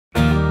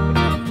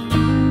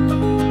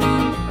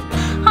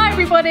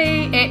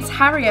everybody, it's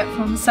Harriet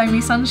from Sew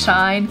Me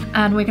Sunshine,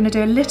 and we're going to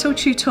do a little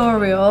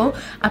tutorial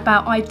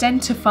about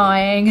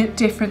identifying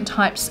different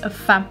types of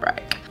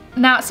fabric.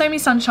 Now at Sew Me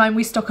Sunshine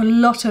we stock a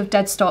lot of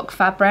dead stock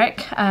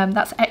fabric,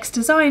 that's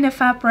ex-designer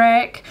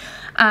fabric,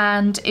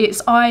 and it's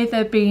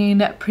either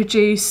been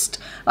produced,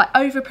 like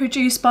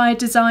overproduced by a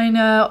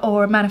designer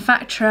or a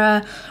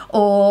manufacturer,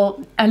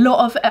 or a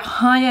lot of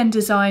high-end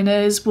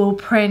designers will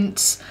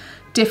print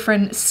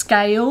different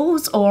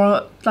scales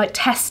or like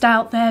test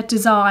out their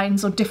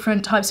designs or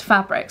different types of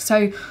fabric.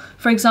 So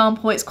for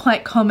example, it's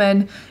quite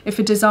common if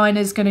a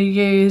designer is going to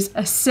use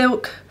a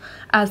silk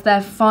as their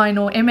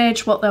final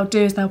image, what they'll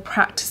do is they'll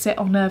practice it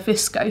on a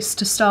viscose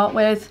to start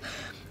with,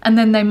 and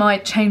then they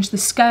might change the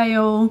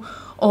scale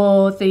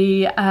or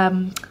the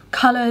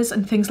colours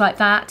and things like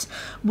that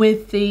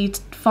with the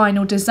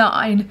final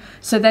design.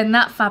 So then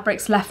that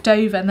fabric's left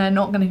over and they're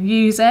not going to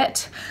use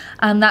it,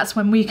 and that's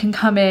when we can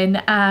come in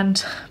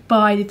and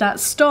buy that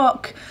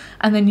stock,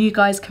 and then you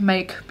guys can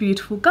make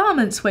beautiful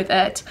garments with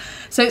it.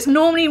 So it's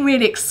normally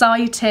really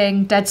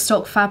exciting dead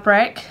stock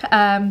fabric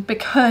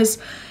because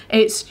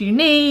it's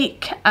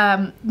unique.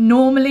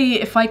 Normally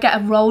if I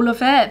get a roll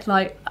of it,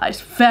 like, it's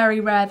very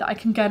rare that I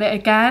can get it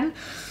again.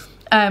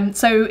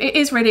 So it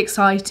is really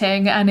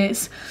exciting, and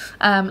it's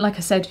like I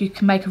said, you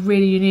can make a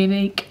really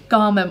unique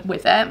garment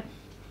with it.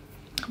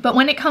 But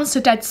when it comes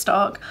to dead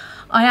stock,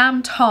 I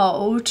am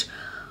told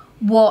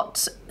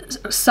what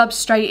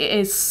substrate it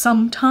is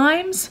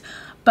sometimes,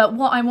 but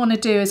what I want to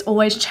do is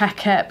always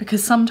check it,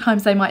 because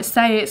sometimes they might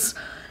say it's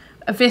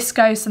a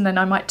viscose and then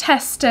I might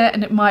test it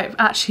and it might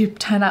actually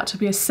turn out to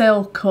be a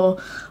silk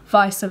or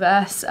vice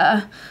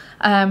versa.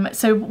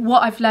 So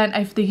what I've learned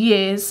over the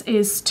years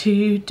is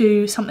to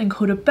do something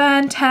called a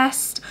burn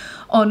test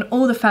on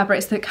all the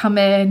fabrics that come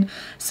in,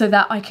 so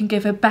that I can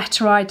give a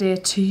better idea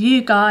to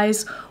you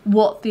guys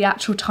what the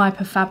actual type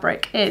of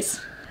fabric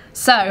is.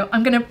 So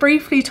I'm going to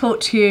briefly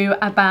talk to you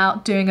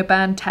about doing a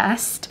burn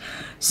test.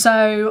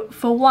 So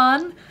for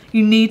one,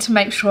 you need to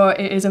make sure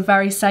it is a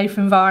very safe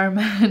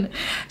environment.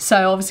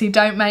 So obviously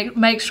don't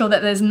make sure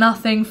that there's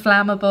nothing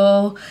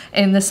flammable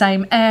in the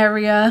same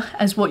area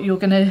as where you're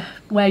gonna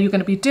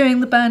be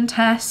doing the burn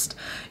test.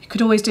 You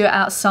could always do it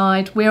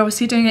outside. We're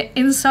obviously doing it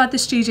inside the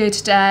studio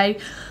today,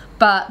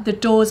 but the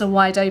doors are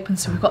wide open,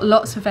 so we've got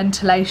lots of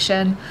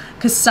ventilation,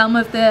 because some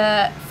of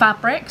the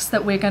fabrics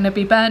that we're going to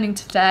be burning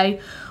today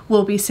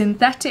will be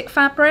synthetic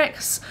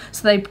fabrics,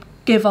 so they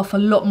give off a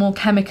lot more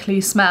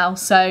chemically smell.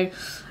 So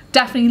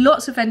definitely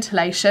lots of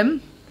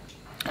ventilation.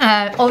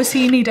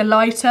 Obviously you need a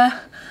lighter.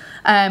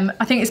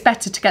 I think it's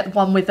better to get the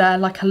one with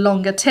like a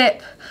longer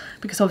tip,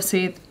 because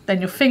obviously then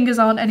your fingers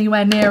aren't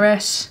anywhere near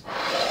it.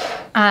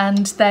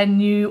 And then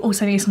you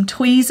also need some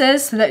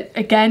tweezers, so that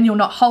again you're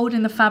not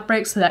holding the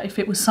fabric, so that if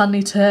it was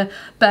suddenly to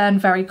burn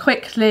very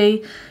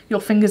quickly,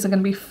 your fingers are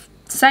going to be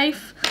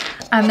safe.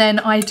 And then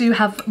I do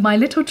have my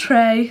little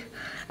tray,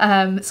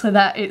 so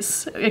that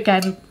it's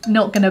again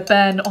not going to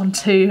burn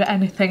onto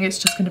anything, it's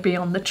just going to be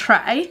on the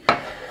tray.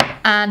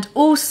 And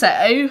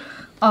also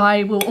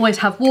I will always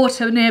have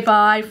water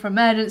nearby for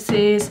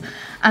emergencies,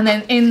 and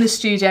then in the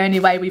studio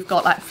anyway we've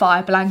got like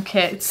fire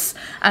blankets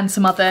and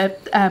some other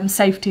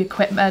safety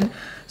equipment.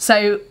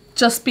 So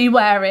just be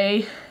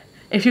wary.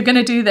 If you're going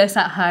to do this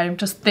at home,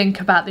 just think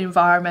about the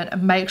environment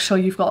and make sure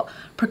you've got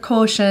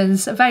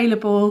precautions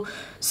available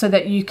so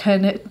that you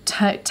can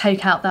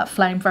take out that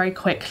flame very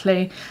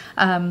quickly.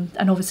 And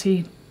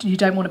obviously you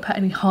don't want to put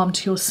any harm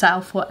to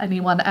yourself or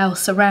anyone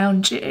else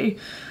around you.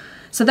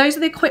 So those are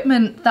the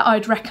equipment that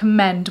I'd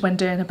recommend when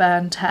doing a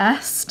burn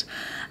test.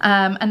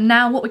 And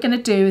now what we're going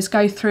to do is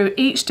go through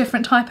each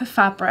different type of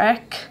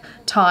fabric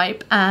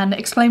type and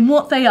explain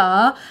what they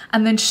are,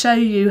 and then show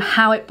you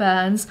how it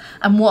burns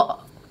and what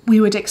we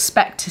would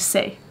expect to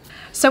see.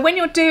 So when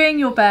you're doing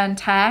your burn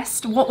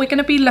test, what we're going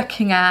to be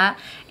looking at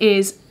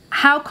is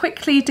how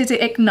quickly did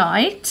it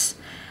ignite,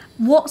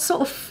 what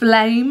sort of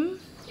flame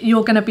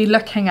you're going to be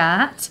looking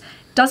at,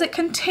 does it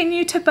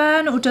continue to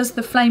burn or does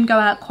the flame go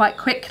out quite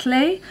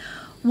quickly,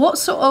 what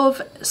sort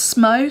of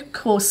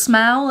smoke or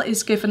smell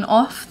is given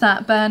off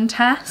that burn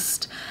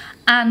test,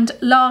 and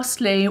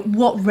lastly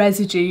what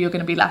residue you're going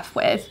to be left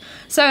with.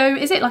 So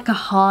is it like a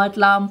hard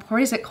lump, or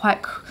is it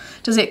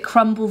does it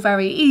crumble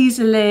very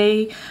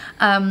easily,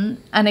 and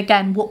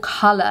again what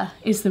colour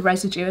is the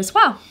residue as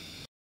well.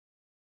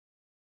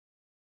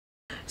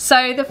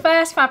 So the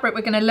first fabric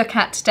we're going to look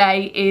at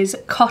today is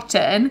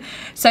cotton.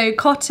 So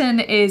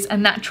cotton is a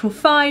natural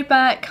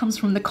fibre, it comes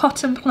from the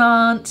cotton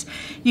plant.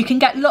 You can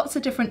get lots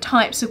of different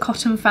types of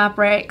cotton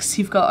fabrics.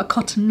 You've got a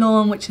cotton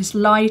lawn, which is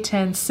lighter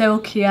and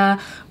silkier,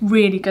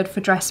 really good for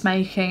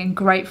dressmaking and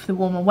great for the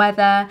warmer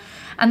weather.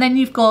 And then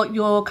you've got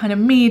your kind of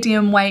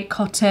medium weight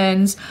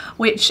cottons,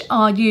 which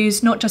are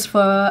used not just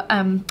for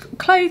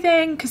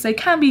clothing, because they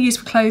can be used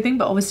for clothing,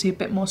 but obviously a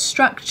bit more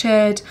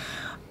structured.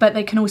 But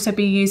they can also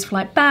be used for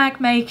like bag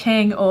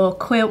making or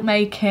quilt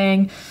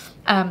making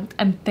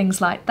and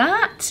things like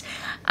that.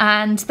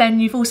 And then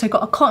you've also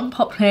got a cotton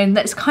poplin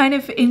that's kind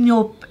of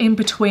in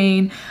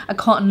between a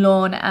cotton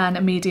lawn and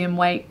a medium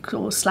weight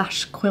or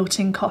slash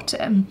quilting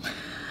cotton.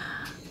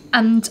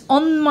 And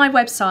on my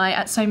website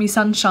at So Me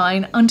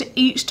Sunshine, under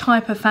each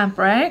type of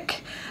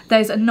fabric,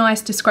 there's a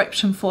nice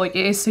description for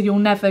you, so you'll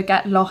never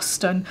get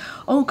lost and,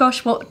 oh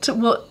gosh, what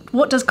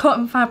does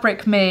cotton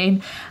fabric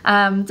mean?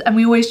 And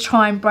we always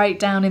try and break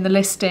down in the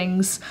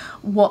listings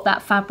what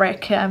that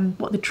fabric,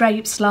 what the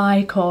drape's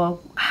like, or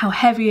how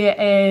heavy it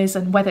is,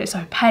 and whether it's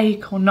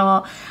opaque or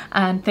not,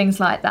 and things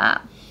like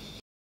that.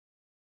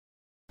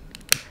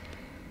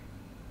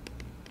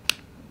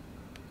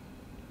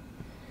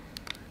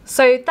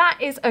 So that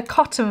is a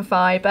cotton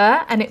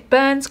fibre, and it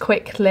burns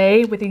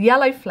quickly with a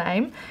yellow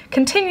flame,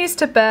 continues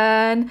to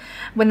burn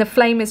when the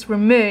flame is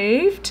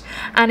removed,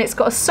 and it's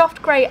got a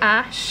soft grey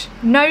ash,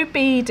 no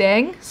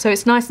beading, so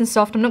it's nice and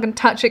soft. I'm not going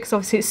to touch it because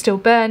obviously it's still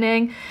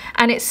burning,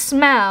 and it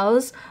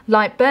smells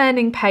like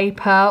burning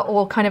paper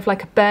or kind of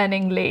like a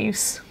burning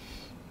leaves.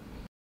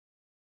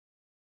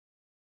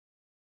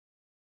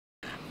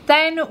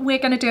 Then we're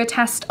going to do a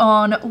test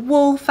on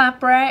wool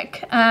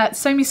fabric.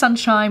 So Me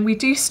Sunshine, we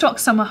do stock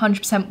some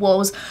 100%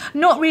 wools,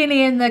 not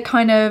really in the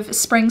kind of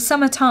spring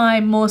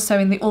summertime, more so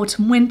in the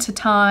autumn winter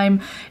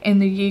time in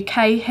the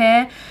UK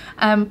here.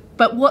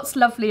 But what's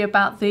lovely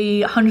about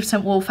the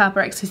 100% wool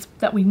fabrics is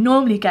that we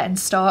normally get in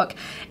stock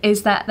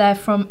is that they're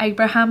from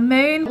Abraham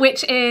Moon,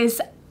 which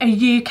is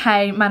a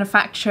UK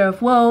manufacturer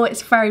of wool.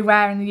 It's very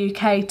rare in the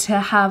UK to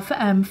have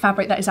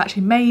fabric that is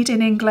actually made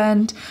in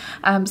England.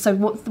 So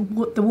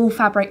the wool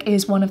fabric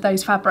is one of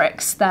those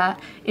fabrics that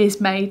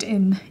is made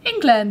in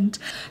England.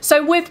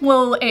 So with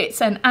wool,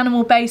 it's an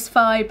animal-based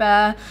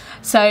fibre,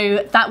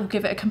 so that will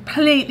give it a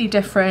completely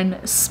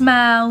different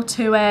smell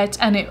to it,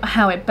 and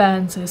how it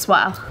burns as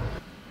well.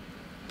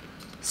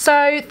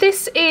 So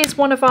this is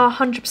one of our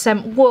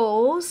 100%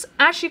 wools.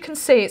 As you can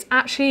see, it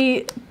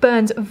actually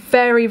burns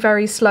very,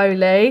 very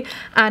slowly,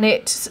 and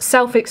it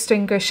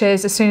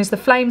self-extinguishes as soon as the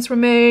flame's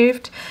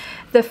removed.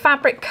 The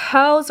fabric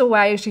curls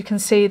away, as you can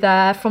see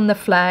there, from the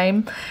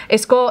flame.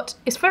 It's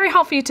very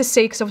hard for you to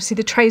see because obviously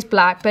the tray's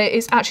black, but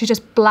it's actually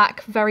just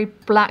black, very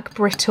black,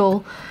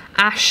 brittle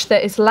ash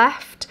that is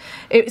left.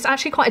 It's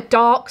actually quite a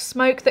dark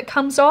smoke that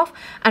comes off,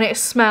 and it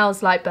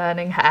smells like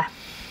burning hair.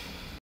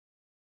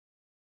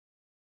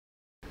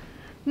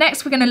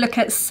 Next, we're going to look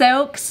at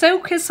silk.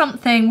 Silk is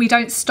something we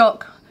don't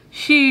stock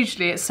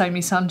hugely at So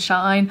Me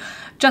Sunshine,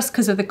 just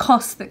because of the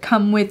costs that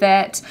come with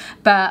it.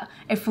 But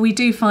if we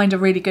do find a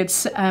really good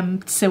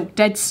silk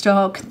dead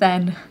stock,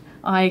 then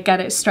I get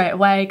it straight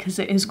away because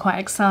it is quite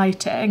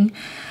exciting.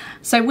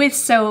 So with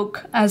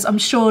silk, as I'm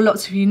sure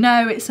lots of you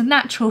know, it's a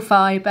natural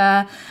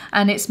fibre,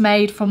 and it's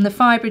made from the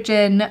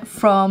fibrogen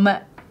from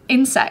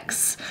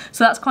insects,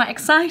 so that's quite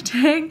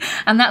exciting,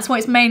 and that's what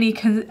it's mainly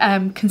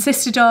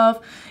consisted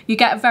of. You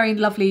get a very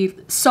lovely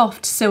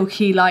soft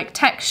silky like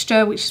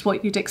texture, which is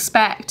what you'd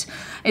expect.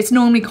 It's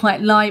normally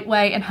quite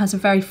lightweight and has a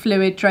very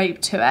fluid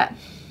drape to it.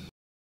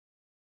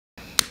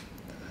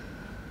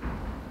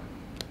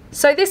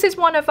 So this is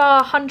one of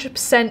our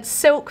 100%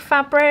 silk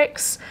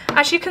fabrics.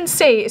 As you can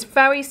see, it's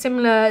very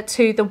similar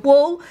to the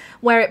wool,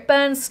 where it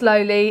burns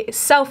slowly, it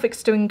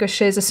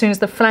self-extinguishes as soon as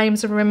the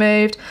flames are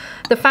removed.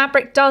 The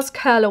fabric does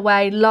curl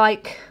away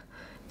like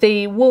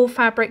the wool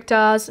fabric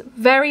does,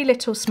 very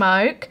little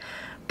smoke,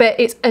 but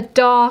it's a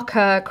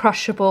darker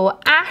crushable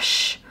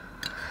ash,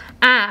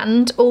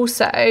 and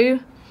also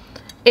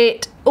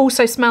it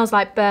also smells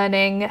like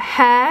burning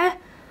hair,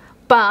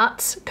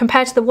 but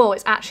compared to the wool,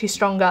 it's actually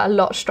stronger, a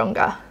lot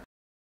stronger.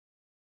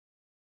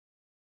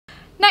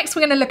 Next,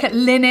 we're going to look at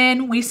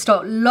linen. We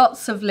stock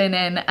lots of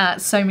linen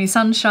at So Me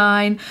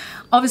Sunshine.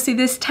 Obviously,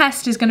 this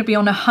test is going to be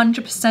on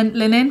 100%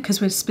 linen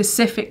because we're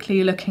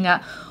specifically looking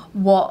at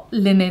what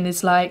linen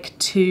is like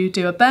to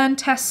do a burn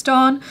test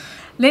on.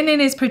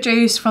 Linen is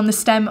produced from the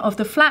stem of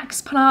the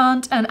flax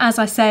plant, and as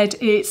I said,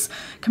 it's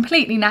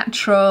completely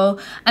natural,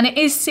 and it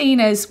is seen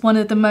as one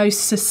of the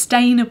most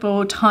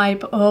sustainable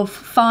type of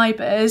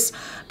fibres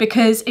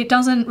because it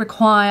doesn't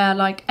require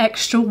like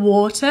extra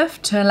water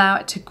to allow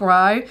it to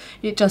grow.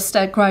 It just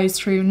grows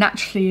through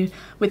naturally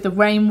with the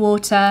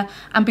rainwater,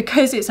 and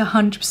because it's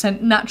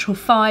 100% natural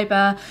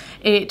fibre,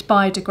 it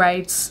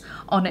biodegrades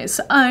on its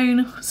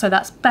own, so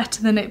that's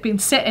better than it being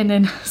sitting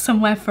in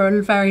somewhere for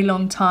a very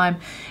long time.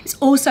 It's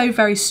also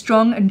very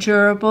strong and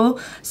durable,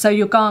 so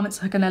your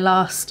garments are going to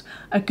last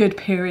a good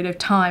period of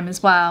time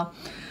as well.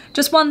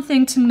 Just one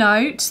thing to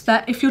note,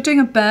 that if you're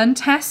doing a burn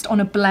test on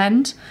a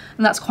blend,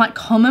 and that's quite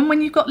common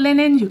when you've got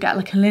linen, you get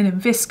like a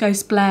linen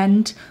viscose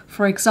blend,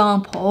 for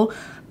example,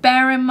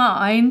 bear in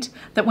mind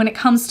that when it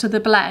comes to the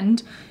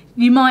blend,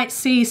 you might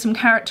see some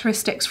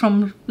characteristics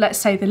from, let's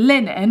say, the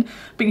linen,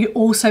 but you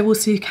also will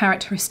see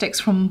characteristics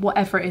from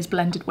whatever it is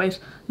blended with,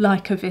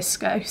 like a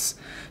viscose.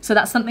 So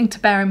that's something to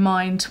bear in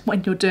mind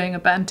when you're doing a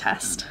burn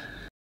test.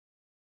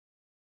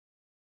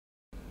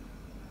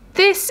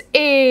 This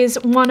is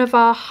one of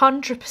our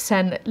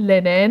 100%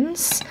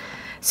 linens.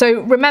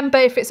 So remember,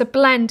 if it's a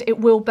blend, it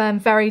will burn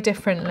very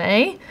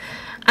differently.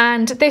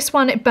 And this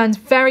one, it burns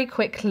very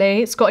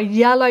quickly. It's got a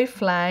yellow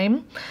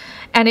flame,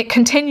 and it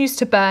continues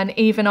to burn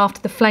even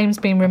after the flame's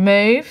been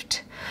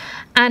removed,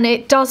 and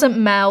it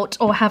doesn't melt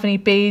or have any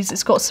beads.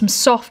 It's got some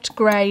soft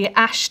grey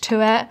ash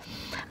to it,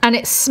 and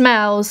it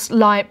smells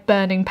like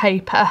burning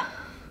paper.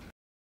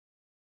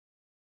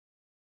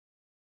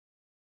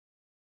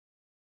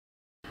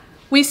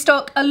 We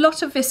stock a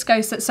lot of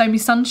viscose at So Me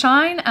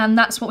Sunshine, and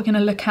that's what we're going to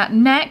look at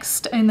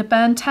next in the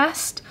burn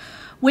test.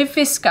 With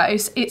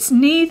viscose, it's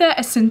neither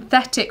a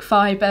synthetic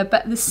fibre,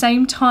 but at the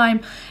same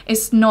time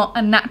it's not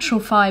a natural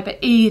fibre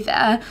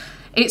either.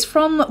 It's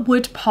from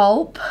wood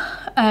pulp,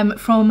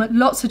 from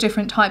lots of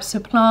different types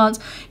of plants.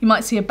 You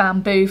might see a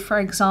bamboo, for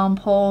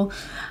example,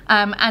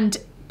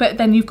 but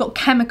then you've got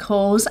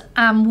chemicals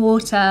and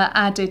water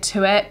added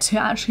to it to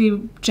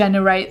actually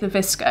generate the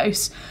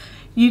viscose.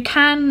 You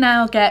can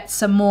now get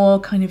some more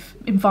kind of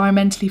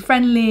environmentally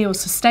friendly or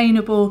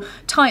sustainable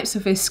types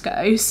of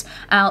viscose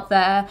out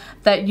there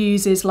that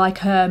uses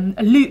like a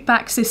loop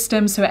back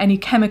system, so any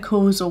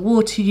chemicals or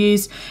water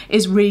used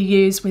is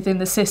reused within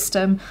the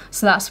system,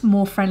 so that's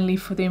more friendly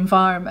for the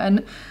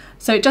environment.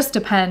 So it just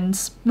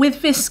depends.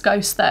 With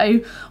viscose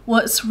though,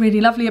 what's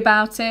really lovely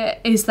about it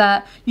is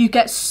that you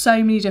get so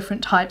many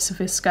different types of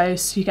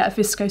viscose. You get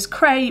a viscose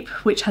crepe,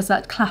 which has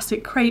that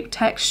classic crepe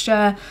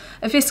texture,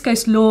 a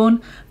viscose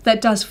lawn that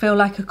does feel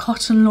like a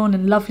cotton lawn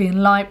and lovely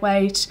and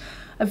lightweight,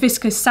 a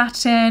viscose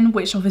satin,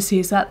 which obviously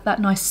is that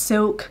nice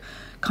silk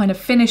kind of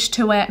finish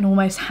to it and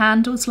almost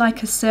handles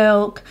like a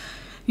silk.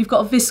 You've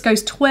got a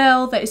viscose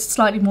twill that is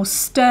slightly more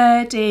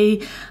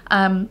sturdy,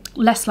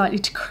 less likely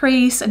to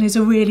crease, and is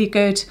a really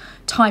good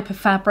type of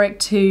fabric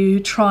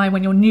to try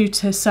when you're new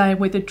to sewing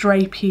with a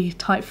drapey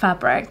type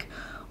fabric.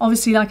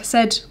 Obviously, like I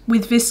said,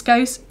 with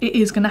viscose, it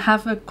is going to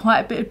have quite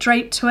a bit of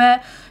drape to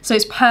it, so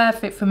it's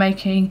perfect for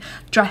making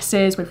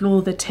dresses with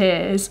all the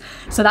tiers.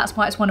 So that's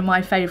why it's one of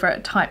my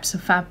favourite types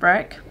of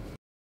fabric.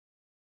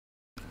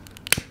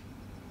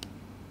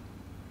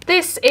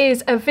 This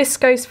is a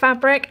viscose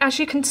fabric. As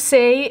you can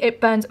see,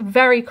 it burns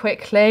very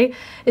quickly.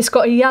 It's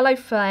got a yellow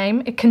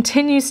flame. It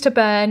continues to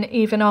burn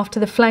even after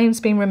the flame's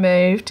been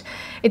removed.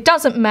 It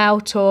doesn't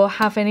melt or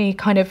have any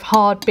kind of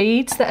hard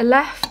beads that are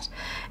left.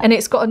 And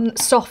it's got a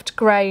soft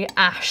grey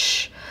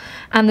ash.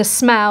 And the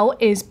smell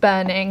is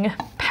burning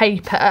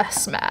paper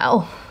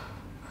smell.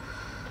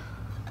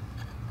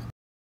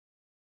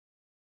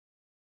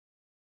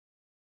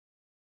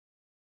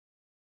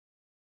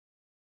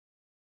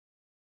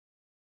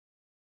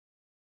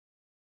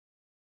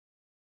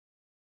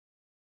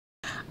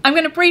 I'm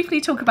going to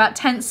briefly talk about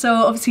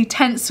Tencel. Obviously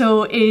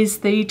Tencel is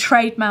the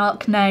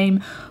trademark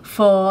name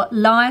for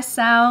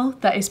lyocell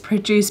that is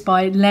produced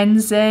by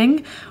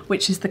Lenzing,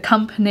 which is the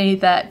company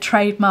that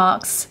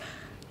trademarks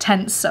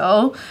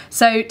Tencel.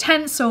 So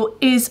Tencel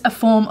is a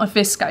form of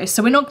viscose.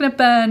 So we're not going to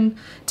burn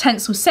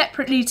Tencel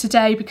separately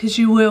today because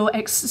you will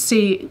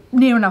see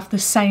near enough the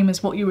same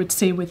as what you would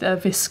see with a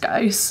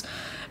viscose,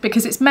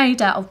 because it's made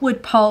out of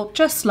wood pulp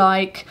just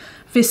like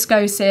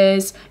viscose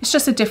is. It's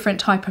just a different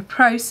type of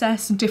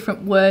process and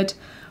different wood.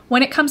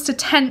 When it comes to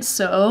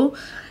Tencel,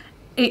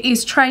 it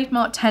is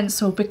trademarked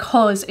Tencel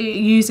because it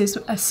uses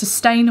a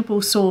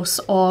sustainable source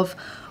of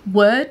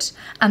wood,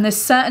 and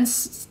there's certain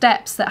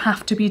steps that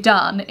have to be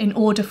done in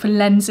order for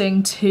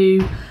Lenzing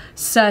to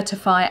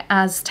certify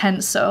as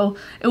Tencel.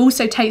 It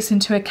also takes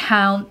into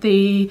account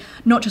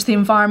not just the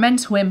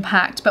environmental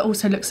impact, but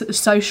also looks at the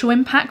social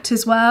impact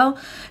as well.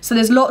 So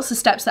there's lots of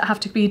steps that have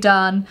to be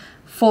done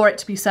for it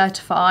to be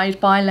certified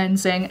by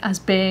Lenzing as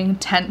being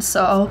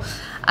Tencel.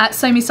 At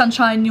So Me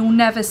Sunshine, you'll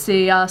never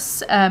see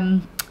us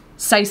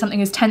say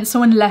something is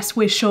Tencel unless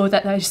we're sure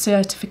that those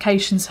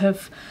certifications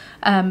have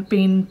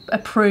been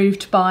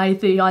approved by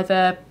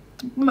either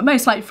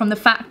most likely from the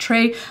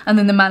factory, and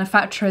then the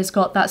manufacturer's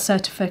got that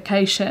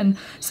certification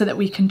so that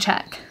we can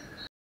check.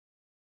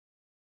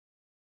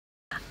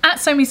 At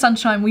So Me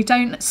Sunshine, we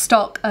don't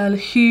stock a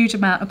huge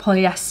amount of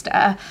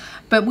polyester,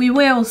 but we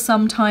will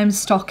sometimes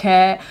stock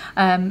it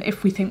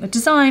if we think the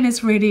design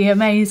is really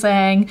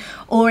amazing,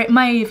 or it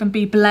may even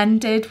be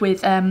blended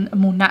with a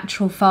more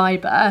natural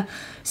fibre.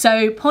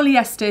 So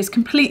polyester is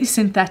completely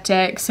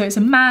synthetic, so it's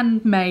a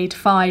man-made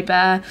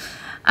fibre,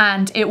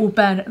 and it will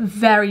burn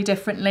very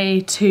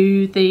differently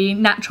to the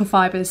natural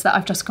fibres that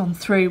I've just gone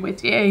through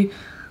with you.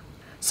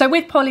 So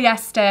with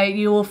polyester,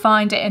 you will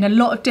find it in a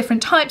lot of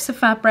different types of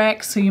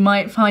fabrics. So you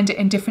might find it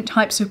in different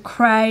types of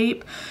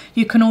crepe.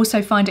 You can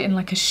also find it in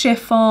like a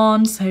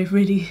chiffon, so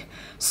really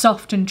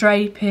soft and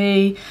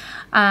drapey.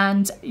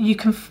 And you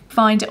can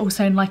find it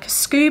also in like a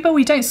scuba.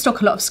 We don't stock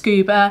a lot of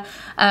scuba,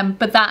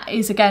 but that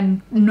is,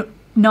 again,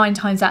 9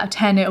 times out of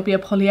 10, it'll be a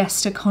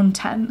polyester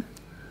content.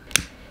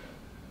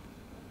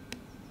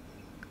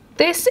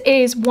 This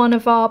is one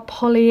of our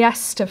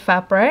polyester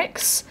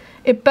fabrics.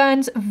 It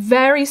burns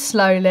very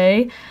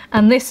slowly,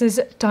 and this has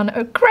done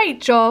a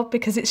great job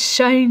because it's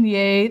shown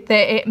you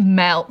that it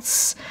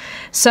melts.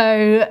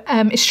 So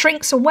it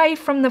shrinks away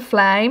from the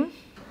flame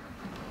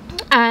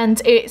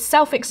and it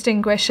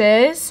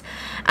self-extinguishes,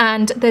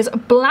 and there's a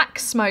black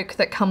smoke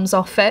that comes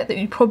off it that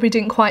you probably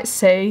didn't quite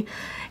see.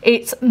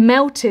 It's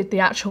melted the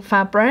actual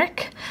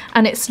fabric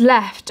and it's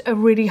left a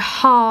really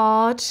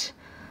hard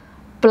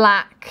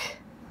black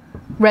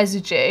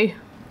residue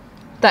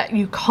that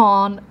you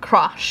can't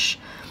crush.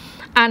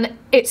 and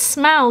it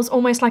smells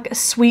almost like a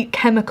sweet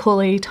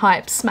chemical-y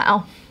type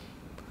smell.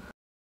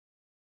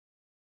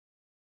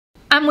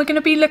 And we're going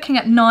to be looking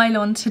at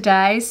nylon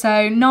today.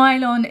 So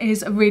nylon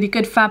is a really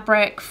good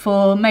fabric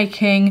for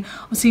making,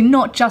 obviously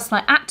not just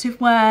like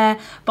activewear,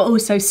 but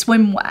also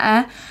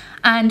swimwear.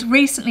 And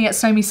recently at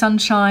So Me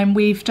Sunshine,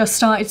 we've just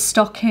started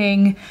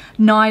stocking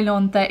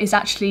nylon that is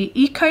actually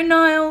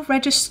Eco-Nyle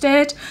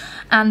registered.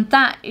 And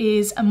that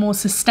is a more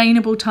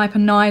sustainable type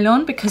of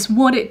nylon, because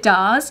what it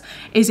does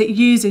is it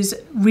uses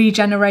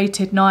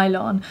regenerated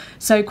nylon.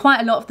 So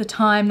quite a lot of the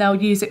time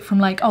they'll use it from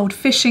like old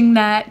fishing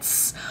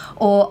nets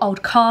or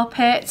old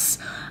carpets,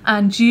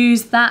 and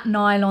use that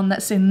nylon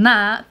that's in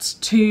that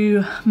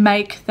to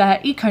make their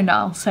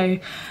Eco-Nyle, so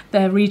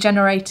their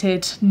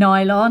regenerated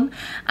nylon.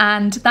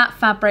 And that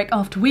fabric,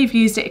 after we've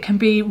used it, it can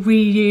be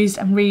reused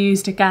and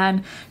reused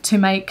again to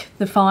make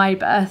the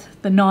fibre,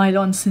 the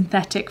nylon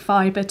synthetic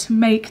fibre, to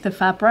make the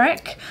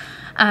fabric.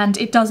 And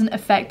it doesn't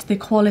affect the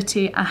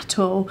quality at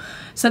all.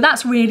 So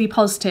that's really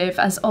positive,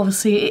 as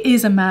obviously it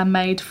is a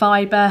man-made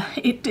fibre.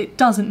 It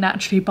doesn't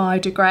naturally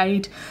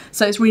biodegrade.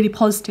 So it's really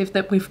positive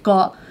that we've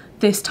got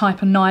this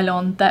type of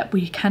nylon that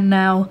we can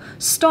now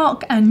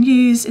stock and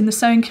use in the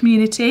sewing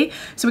community.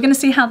 So we're going to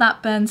see how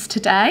that burns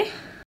today.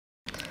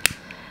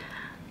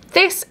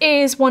 This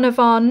is one of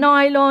our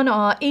nylon,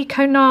 our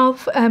Eco-Nyle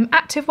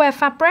activewear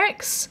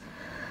fabrics.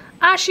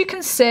 As you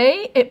can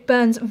see, it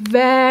burns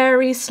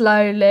very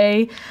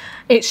slowly.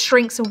 It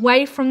shrinks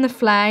away from the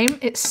flame,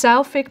 it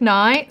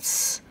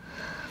self-ignites,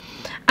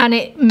 and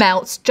it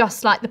melts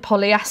just like the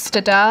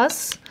polyester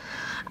does.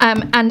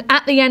 And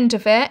at the end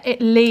of it,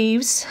 it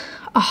leaves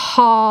a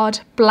hard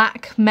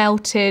black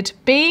melted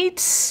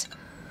beads.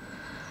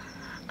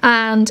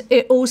 And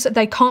it also,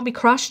 they can't be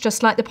crushed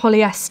just like the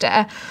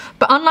polyester.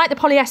 But unlike the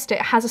polyester,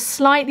 it has a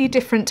slightly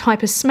different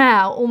type of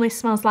smell, almost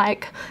smells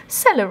like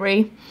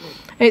celery.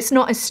 It's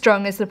not as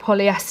strong as the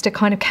polyester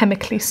kind of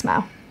chemically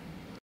smell.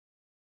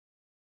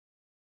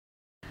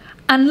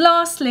 And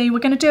lastly, we're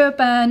going to do a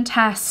burn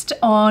test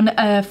on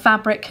a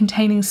fabric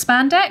containing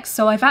spandex.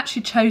 So I've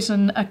actually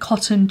chosen a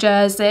cotton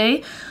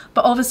jersey,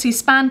 but obviously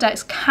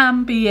spandex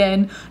can be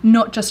in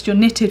not just your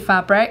knitted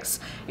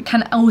fabrics, it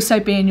can also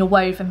be in your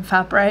woven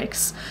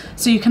fabrics.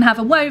 So you can have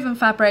a woven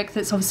fabric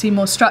that's obviously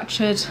more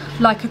structured,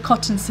 like a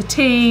cotton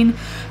sateen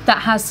that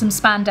has some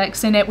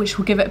spandex in it, which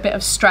will give it a bit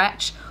of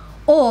stretch.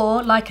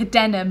 Or like a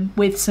denim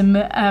with some,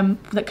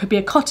 that could be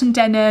a cotton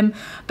denim,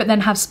 but then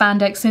have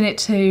spandex in it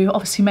to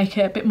obviously make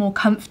it a bit more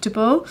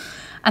comfortable.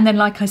 And then,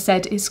 like I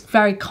said, it's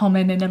very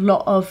common in a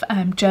lot of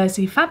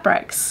jersey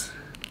fabrics.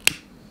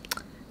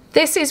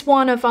 This is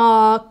one of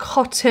our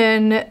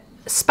cotton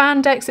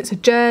spandex. It's a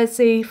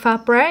jersey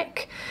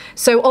fabric.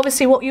 So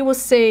obviously what you will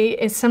see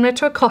is similar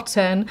to a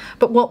cotton,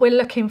 but what we're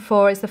looking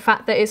for is the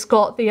fact that it's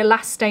got the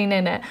elastane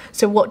in it.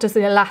 So what does the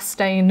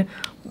elastane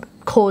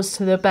cause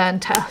to the burn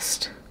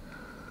test?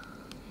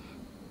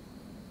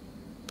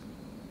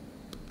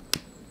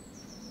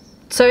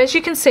 So as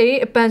you can see,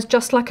 it burns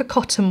just like a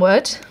cotton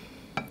would,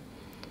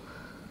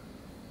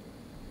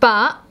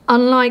 but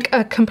unlike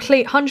a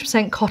complete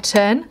 100%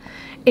 cotton,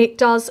 it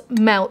does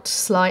melt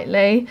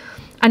slightly,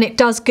 and it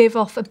does give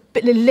off a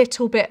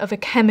little bit of a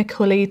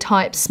chemical-y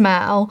type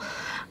smell,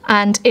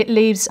 and it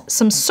leaves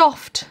some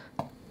soft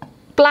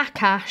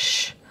black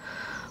ash.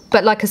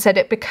 But like I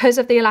said, because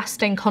of the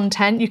elastane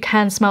content, you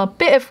can smell a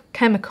bit of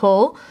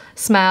chemical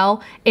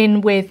smell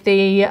in with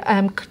the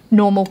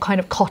normal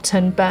kind of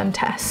cotton burn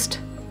test.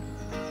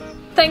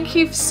 Thank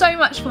you so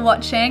much for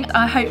watching.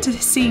 I hope to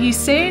see you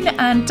soon,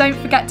 and don't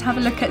forget to have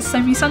a look at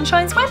So Me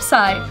Sunshine's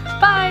website.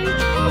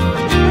 Bye!